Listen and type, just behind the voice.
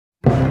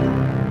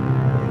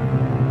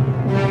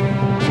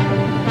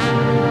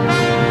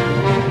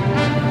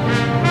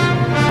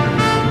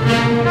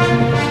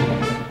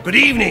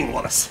Good evening,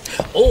 Wallace.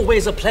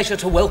 Always a pleasure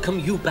to welcome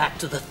you back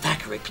to the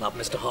Thackeray Club,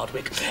 Mr.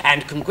 Hardwick.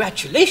 And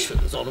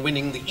congratulations on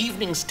winning the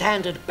Evening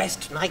Standard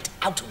Best Night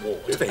Out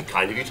Award. It's very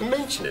kind of you to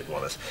mention it,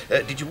 Wallace.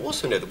 Did you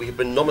also know that we have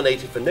been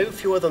nominated for no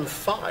fewer than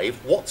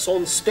 5 What's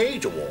on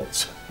Stage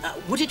awards?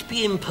 Would it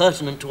be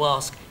impertinent to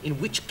ask in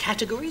which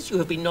categories you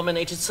have been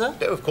nominated, sir?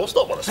 No, of course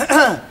not, Wallace.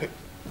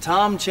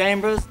 Tom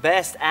Chambers,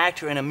 Best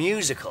Actor in a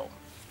Musical.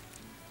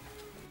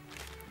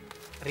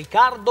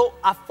 Ricardo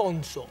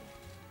Afonso,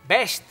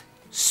 Best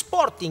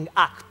Sporting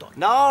Actor.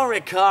 No,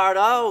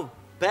 Ricardo.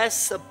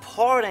 Best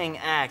Supporting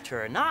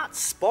Actor, not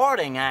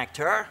Sporting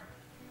Actor.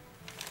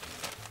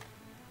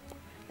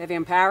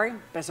 Vivian Parry,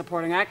 Best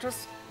Supporting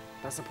Actress.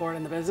 Best Support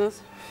in the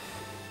Business.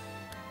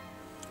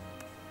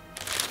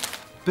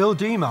 Bill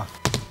Deemer,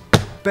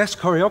 Best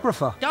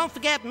Choreographer. Don't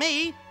forget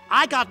me.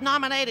 I got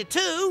nominated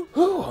too.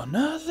 Who on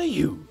earth are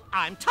you?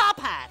 I'm Top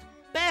Hat,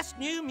 Best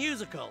New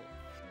Musical.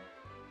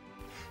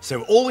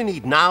 So all we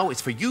need now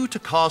is for you to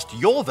cast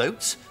your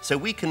votes so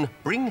we can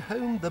bring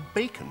home the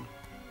bacon.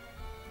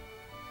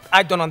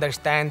 I don't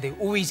understand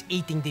who is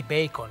eating the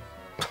bacon.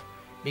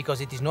 Because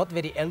it is not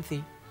very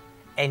healthy.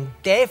 And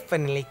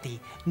definitely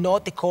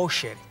not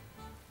kosher.